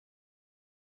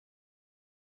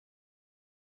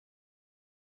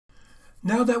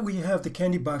Now that we have the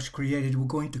candy box created, we're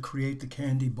going to create the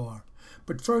candy bar.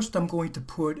 But first I'm going to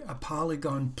put a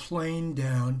polygon plane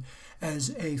down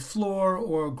as a floor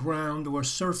or ground or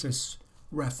surface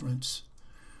reference.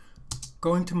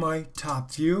 Going to my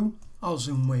top view, I'll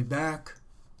zoom way back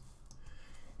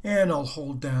and I'll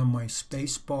hold down my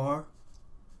space bar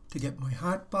to get my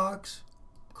hotbox,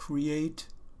 create,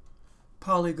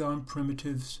 polygon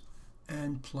primitives,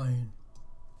 and plane.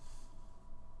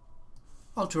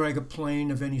 I'll drag a plane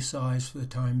of any size for the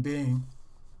time being.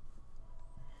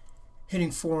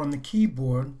 Hitting 4 on the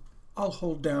keyboard, I'll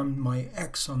hold down my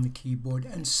X on the keyboard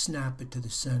and snap it to the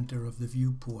center of the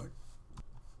viewport.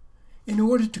 In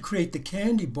order to create the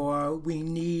candy bar, we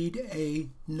need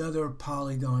another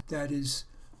polygon that is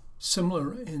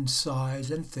similar in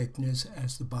size and thickness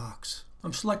as the box.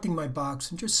 I'm selecting my box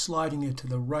and just sliding it to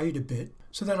the right a bit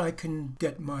so that I can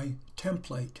get my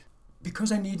template.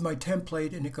 Because I need my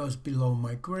template and it goes below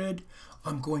my grid,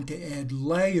 I'm going to add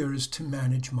layers to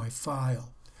manage my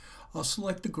file. I'll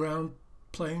select the ground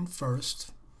plane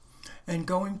first, and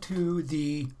going to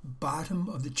the bottom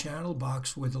of the channel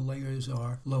box where the layers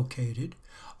are located,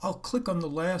 I'll click on the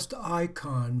last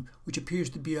icon, which appears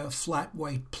to be a flat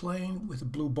white plane with a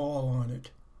blue ball on it.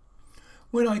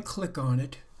 When I click on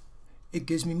it, it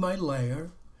gives me my layer,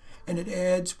 and it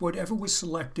adds whatever was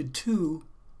selected to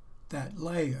that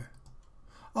layer.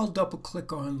 I'll double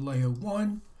click on layer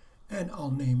 1 and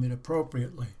I'll name it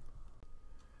appropriately.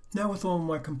 Now with all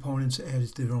my components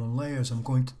added to their own layers, I'm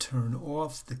going to turn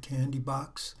off the candy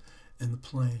box and the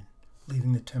plane,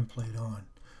 leaving the template on.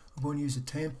 I'm going to use a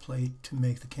template to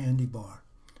make the candy bar.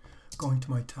 Going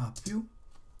to my top view,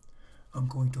 I'm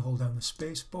going to hold down the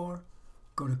space bar,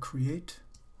 go to Create,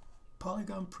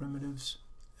 Polygon Primitives,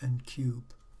 and Cube.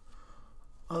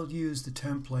 I'll use the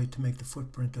template to make the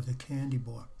footprint of the candy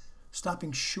bar,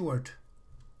 stopping short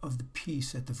of the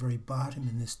piece at the very bottom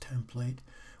in this template,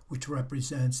 which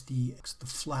represents the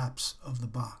flaps of the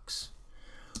box.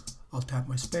 I'll tap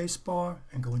my space bar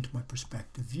and go into my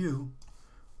perspective view.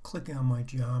 Clicking on my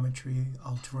geometry,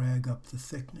 I'll drag up the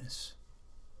thickness.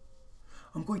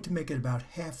 I'm going to make it about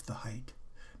half the height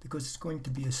because it's going to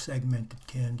be a segmented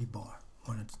candy bar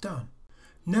when it's done.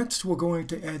 Next, we're going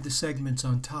to add the segments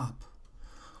on top.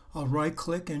 I'll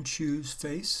right-click and choose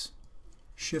Face,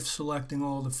 shift selecting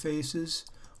all the faces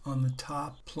on the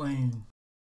top plane.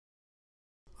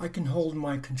 I can hold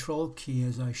my Control key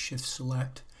as I shift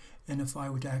select, and if I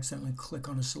were to accidentally click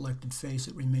on a selected face,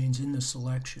 it remains in the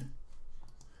selection.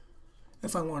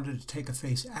 If I wanted to take a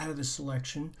face out of the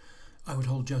selection, I would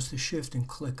hold just the shift and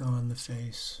click on the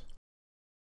face.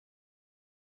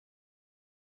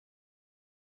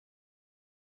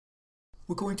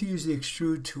 We're going to use the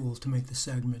Extrude tool to make the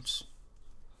segments.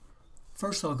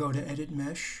 First I'll go to Edit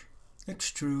Mesh,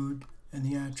 Extrude, and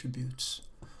the Attributes.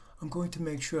 I'm going to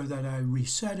make sure that I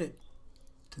reset it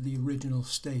to the original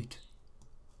state.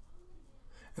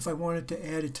 If I wanted to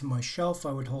add it to my shelf,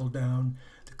 I would hold down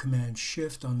the Command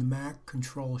Shift on the Mac,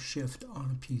 Control Shift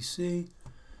on a PC,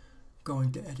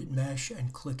 going to Edit Mesh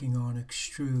and clicking on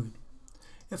Extrude.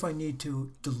 If I need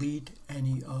to delete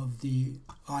any of the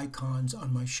icons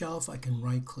on my shelf, I can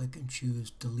right-click and choose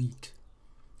Delete.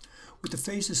 With the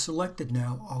faces selected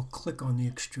now, I'll click on the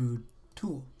Extrude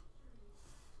tool.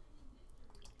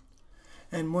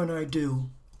 And when I do,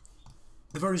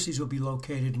 the vertices will be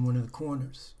located in one of the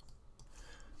corners.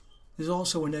 There's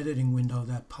also an editing window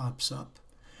that pops up,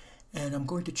 and I'm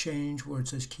going to change where it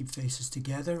says Keep Faces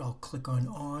Together. I'll click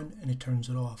on and it turns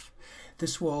it off.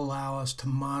 This will allow us to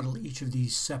model each of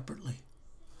these separately.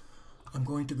 I'm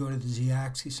going to go to the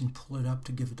Z-axis and pull it up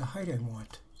to give it the height I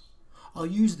want. I'll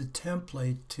use the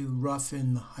template to rough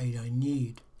in the height I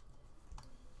need.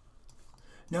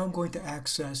 Now I'm going to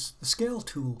access the Scale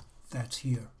tool that's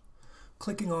here.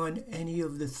 Clicking on any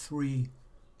of the 3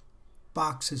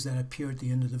 boxes that appear at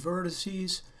the end of the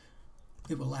vertices,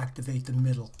 it will activate the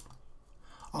middle.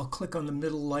 I'll click on the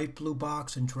middle light blue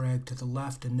box and drag to the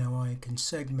left, and now I can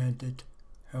segment it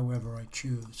however I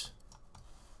choose.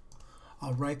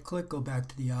 I'll right-click, go back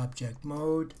to the object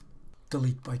mode,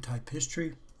 delete by type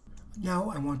history.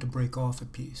 Now I want to break off a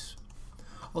piece.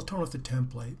 I'll turn off the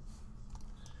template,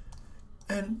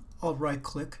 and I'll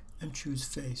right-click and choose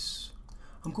Face.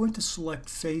 I'm going to select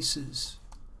faces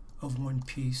of one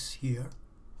piece here,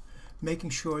 making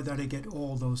sure that I get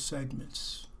all those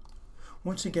segments.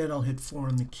 Once again, I'll hit 4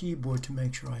 on the keyboard to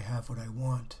make sure I have what I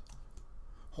want.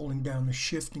 Holding down the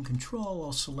Shift and Control,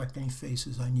 I'll select any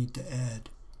faces I need to add.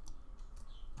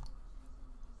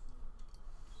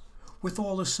 With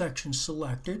all the sections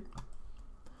selected,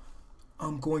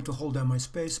 I'm going to hold down my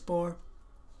space bar,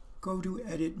 go to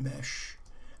Edit Mesh,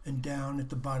 and down at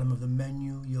the bottom of the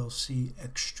menu you'll see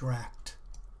Extract.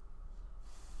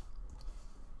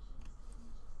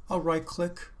 I'll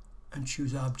right-click and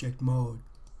choose Object Mode.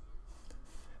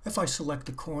 If I select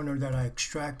the corner that I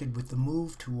extracted with the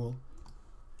Move tool,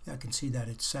 I can see that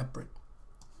it's separate.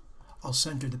 I'll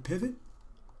center the pivot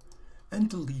and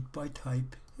delete by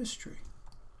type history.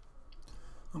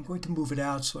 I'm going to move it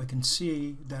out so I can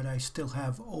see that I still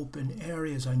have open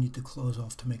areas I need to close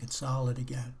off to make it solid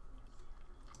again.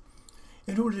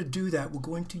 In order to do that, we're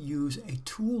going to use a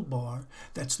toolbar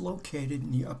that's located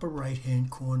in the upper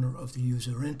right-hand corner of the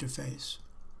user interface.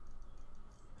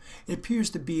 It appears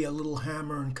to be a little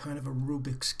hammer and kind of a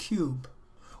Rubik's Cube.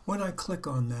 When I click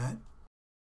on that,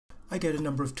 I get a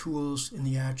number of tools in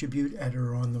the attribute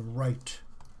editor on the right.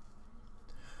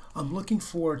 I'm looking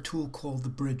for a tool called the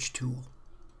Bridge tool.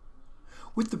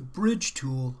 With the Bridge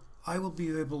tool, I will be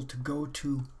able to go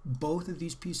to both of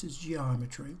these pieces of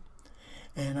geometry,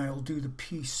 and I'll do the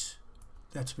piece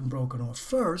that's been broken off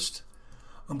first.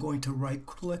 I'm going to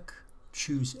right-click,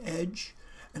 choose Edge,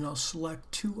 and I'll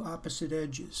select two opposite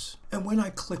edges. And when I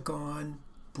click on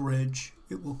Bridge,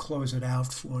 it will close it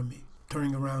out for me.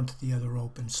 Turning around to the other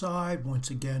open side, once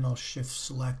again I'll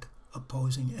shift-select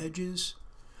opposing edges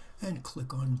and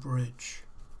click on Bridge.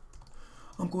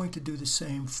 I'm going to do the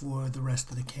same for the rest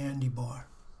of the Candybar.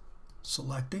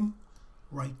 Selecting,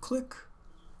 right-click,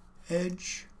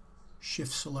 Edge,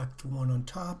 shift-select the one on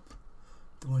top,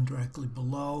 the one directly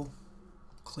below,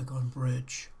 click on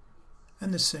Bridge,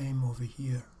 and the same over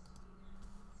here,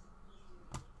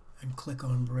 and click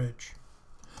on Bridge.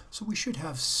 So we should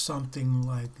have something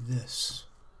like this.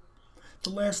 The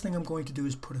last thing I'm going to do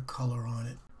is put a color on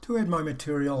it. To add my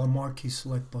material, I'll marquee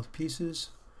select both pieces,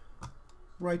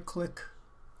 right-click,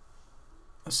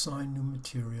 assign new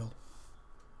material,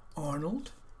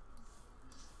 Arnold,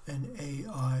 and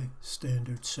AI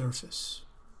standard surface.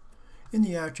 In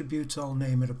the attributes, I'll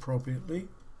name it appropriately,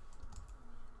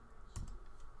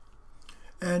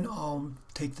 and I'll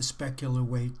take the specular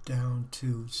weight down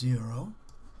to 0.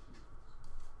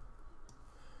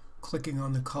 Clicking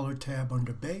on the color tab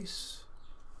under base,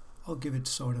 I'll give it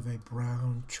sort of a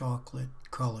brown chocolate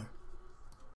color.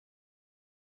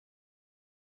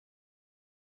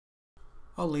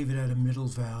 I'll leave it at a middle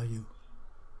value.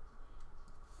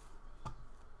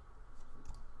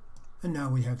 And now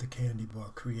we have the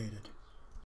Candybar created.